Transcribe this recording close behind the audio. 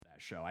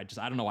show. I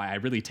don't know why I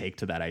really take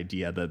to that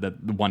idea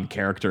that one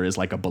character is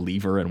like a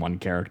believer and one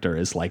character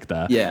is like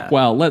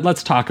well,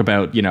 let's talk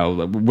about,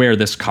 where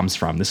this comes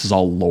from. This is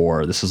all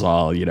lore. This is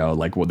all,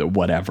 like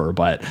whatever.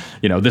 But,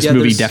 this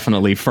movie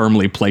definitely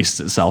firmly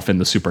placed itself in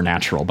the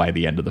supernatural by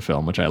the end of the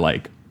film, which I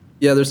like.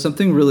 Yeah, there's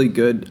something really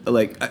good.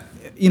 Like,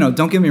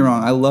 don't get me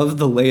wrong. I love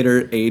the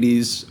later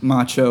 80s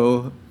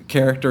macho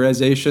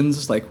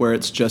characterizations, like where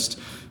it's just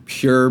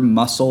pure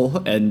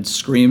muscle and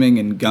screaming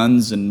and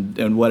guns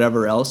and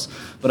whatever else.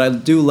 But I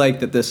do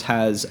like that this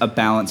has a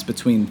balance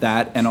between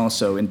that and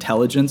also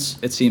intelligence.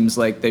 It seems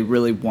like they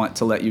really want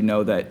to let you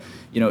know that,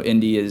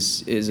 Indy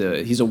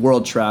he's a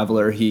world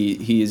traveler.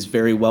 He is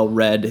very well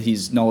read.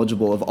 He's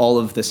knowledgeable of all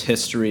of this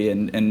history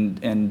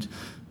and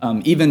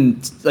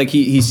even like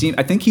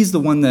I think he's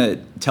the one that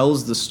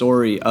tells the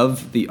story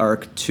of the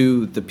ARK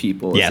to the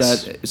people. Yes.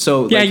 Is that,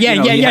 so yeah,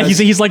 like,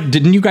 he's like,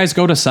 didn't you guys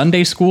go to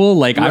Sunday school?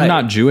 Like, right. I'm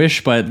not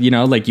Jewish, but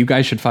like you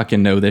guys should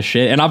fucking know this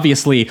shit. And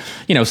obviously,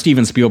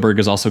 Steven Spielberg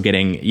is also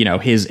getting,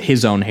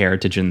 his own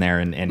heritage in there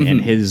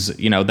and his,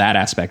 that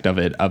aspect of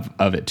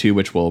it too,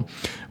 which we'll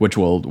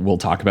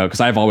talk about. Cause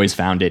I've always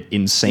found it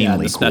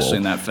insanely cool. Especially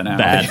in that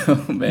finale.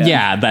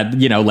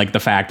 That, like the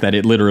fact that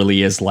it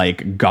literally is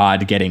like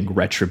God getting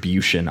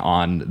retribution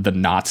on the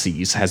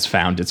Nazis has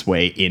found its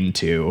way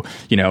into,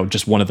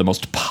 just one of the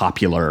most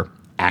popular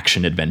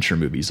action adventure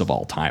movies of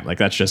all time. Like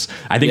that's just,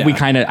 I think we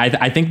kind of,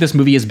 I think this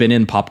movie has been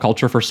in pop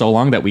culture for so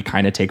long that we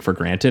kind of take for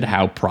granted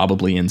how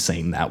probably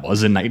insane that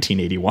was in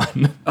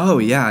 1981. Oh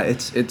yeah,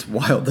 it's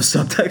wild. The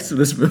subtext of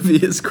this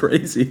movie is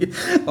crazy,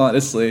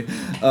 honestly.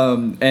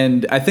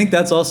 And I think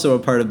that's also a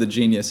part of the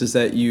genius is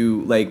that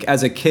you, like,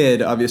 as a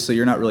kid, obviously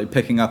you're not really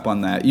picking up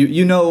on that.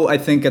 I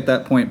think at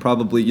that point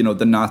probably,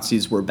 the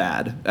Nazis were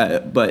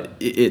bad, but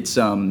it's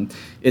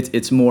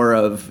more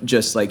of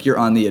just like you're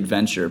on the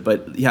adventure.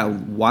 But yeah,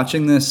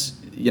 watching this,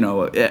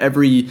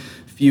 every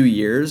few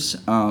years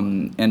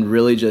and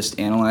really just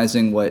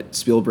analyzing what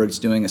Spielberg's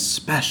doing,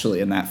 especially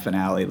in that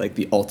finale, like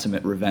the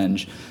ultimate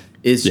revenge,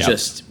 is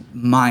just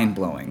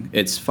mind-blowing.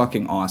 It's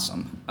fucking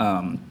awesome.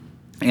 And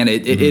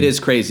it is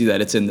crazy that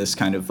it's in this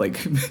kind of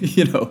like,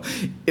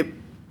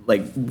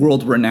 like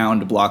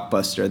world-renowned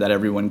blockbuster that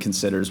everyone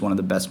considers one of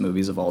the best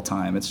movies of all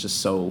time. It's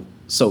just so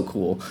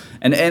cool.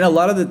 And a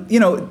lot of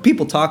the,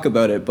 people talk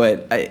about it,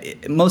 but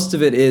most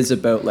of it is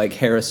about like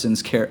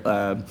Harrison's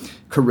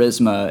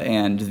charisma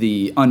and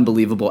the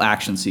unbelievable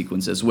action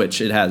sequences,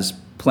 which it has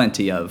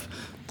plenty of.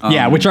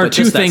 Which are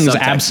two things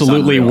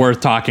absolutely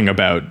worth talking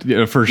about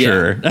for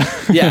sure.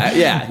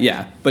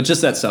 Yeah. But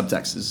just that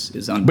subtext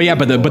is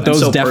unbelievable. But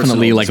those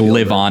definitely like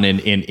live on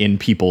in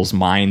people's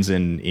minds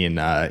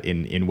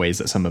in ways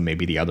that some of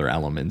maybe the other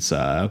elements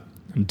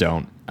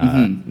don't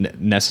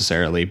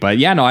necessarily.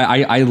 But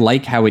I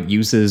like how it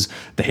uses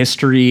the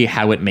history,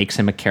 how it makes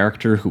him a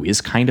character who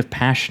is kind of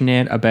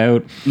passionate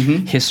about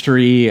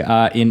history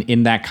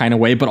in that kind of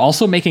way, but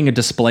also making a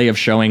display of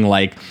showing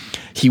like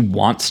he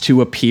wants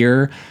to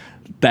appear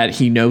that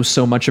he knows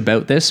so much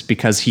about this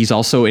because he's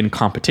also in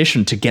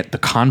competition to get the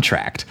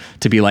contract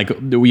to be like,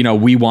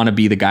 we want to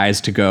be the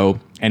guys to go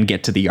and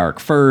get to the ARK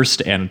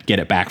first and get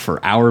it back for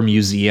our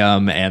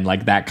museum and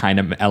like that kind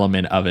of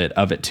element of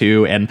it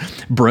too. And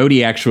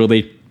Brody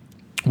actually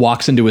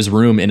walks into his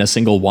room in a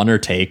single one-er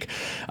take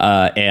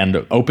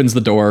and opens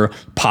the door,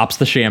 pops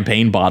the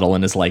champagne bottle,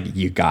 and is like,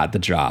 you got the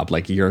job.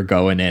 Like, you're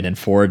going in. And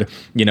Ford,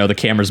 the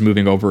camera's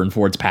moving over and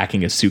Ford's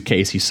packing his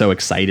suitcase. He's so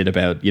excited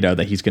about,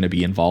 that he's going to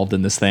be involved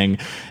in this thing.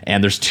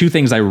 And there's two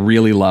things I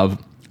really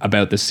love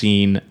about the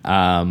scene.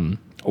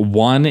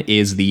 One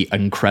is the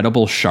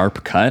incredible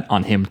sharp cut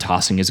on him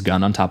tossing his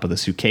gun on top of the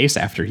suitcase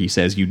after he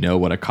says,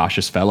 what a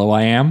cautious fellow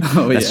I am.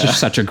 That's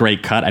just such a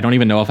great cut. I don't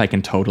even know if I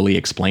can totally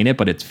explain it,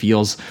 but it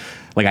feels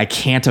like I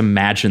can't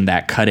imagine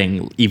that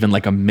cutting even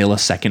like a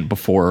millisecond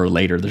before or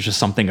later. There's just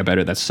something about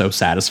it that's so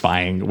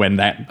satisfying when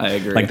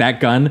that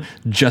gun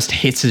just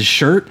hits his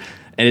shirt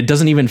and it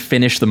doesn't even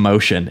finish the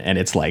motion. And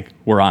it's like,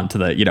 we're on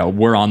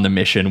the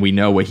mission. We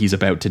know what he's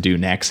about to do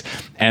next.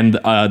 And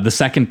the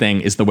second thing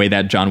is the way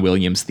that John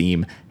Williams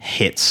theme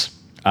hits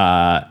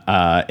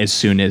as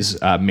soon as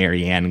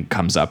Marianne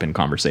comes up in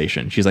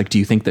conversation. She's like, do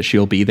you think that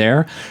she'll be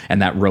there?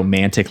 And that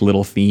romantic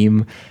little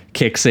theme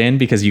kicks in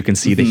because you can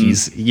see that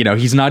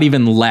he's not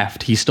even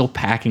left. He's still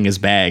packing his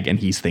bag and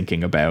he's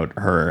thinking about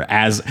her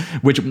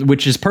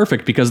which is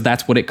perfect because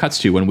that's what it cuts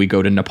to when we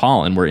go to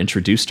Nepal and we're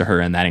introduced to her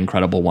and that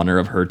incredible wonder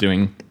of her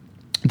doing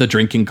the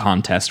drinking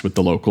contest with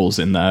the locals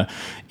in the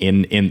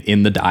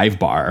dive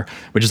bar,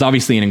 which is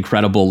obviously an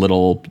incredible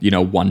little,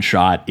 one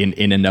shot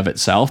in and of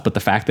itself. But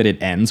the fact that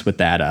it ends with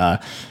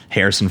that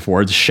Harrison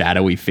Ford's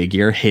shadowy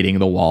figure hitting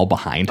the wall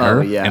behind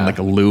her and like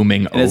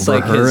looming over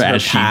like her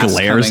as she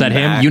glares at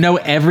him.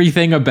 Back.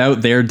 Everything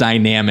about their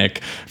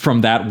dynamic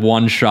from that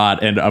one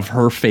shot and of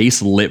her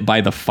face lit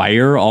by the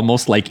fire,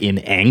 almost like in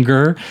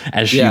anger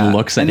as she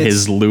looks at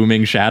his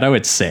looming shadow.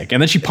 It's sick.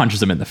 And then she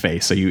punches him in the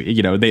face. So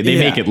they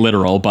make it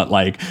literal, but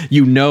like, like,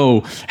 you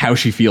know how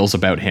she feels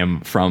about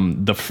him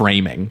from the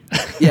framing.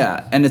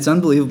 Yeah, and it's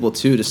unbelievable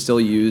too to still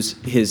use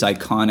his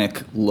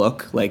iconic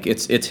look. Like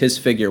it's his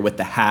figure with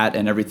the hat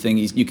and everything.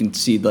 You can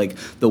see like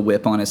the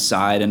whip on his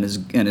side and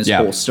his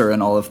holster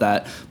and all of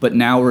that. But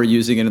now we're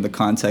using it in the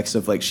context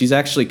of like she's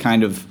actually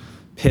kind of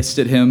pissed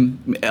at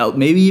him,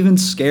 maybe even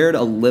scared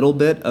a little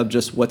bit of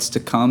just what's to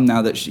come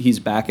now that he's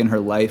back in her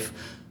life.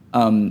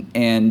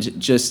 And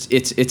just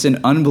it's an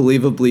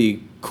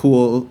unbelievably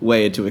cool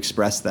way to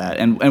express that.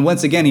 And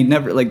once again, he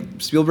never, like,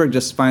 Spielberg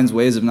just finds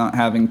ways of not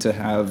having to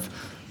have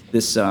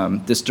this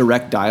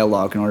direct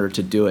dialogue in order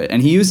to do it.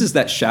 And he uses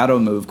that shadow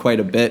move quite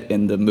a bit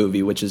in the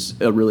movie, which is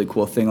a really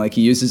cool thing. Like,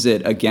 he uses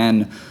it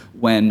again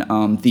when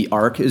the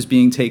ARK is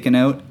being taken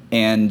out,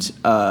 and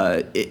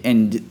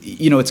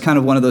you know, it's kind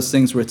of one of those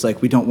things where it's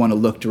like we don't want to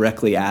look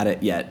directly at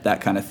it yet,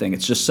 that kind of thing.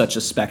 It's just such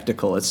a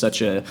spectacle. It's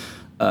such a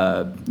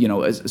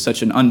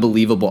such an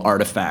unbelievable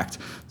artifact.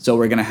 So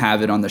we're going to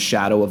have it on the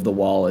shadow of the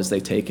wall as they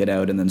take it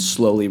out and then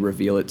slowly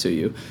reveal it to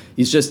you.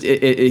 He's just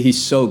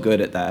he's so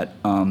good at that.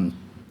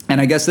 And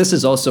I guess this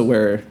is also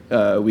where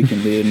we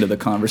can lead into the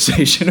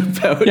conversation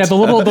about the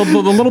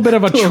little bit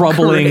of a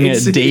troubling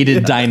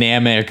dated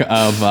dynamic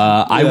of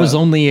I was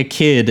only a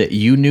kid,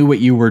 you knew what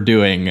you were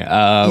doing,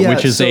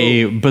 which is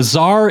a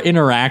bizarre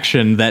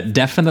interaction that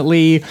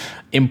definitely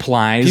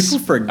implies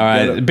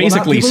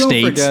basically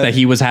states that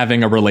he was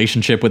having a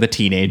relationship with a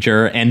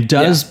teenager, and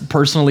does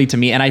personally to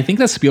me, and I think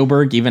that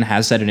Spielberg even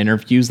has said in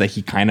interviews that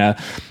he kind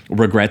of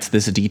regrets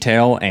this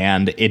detail,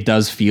 and it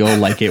does feel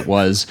like it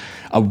was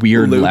a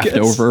weird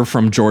leftover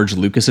from George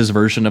Lucas's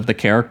version of the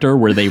character,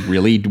 where they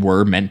really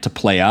were meant to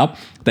play up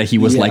that he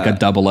was like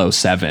a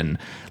 007.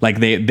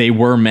 Like they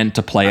were meant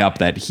to play up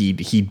that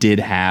he did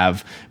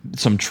have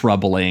some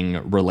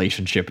troubling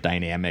relationship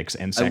dynamics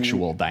and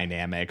sexual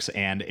dynamics,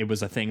 and it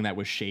was a thing that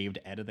was shaved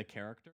out of the character.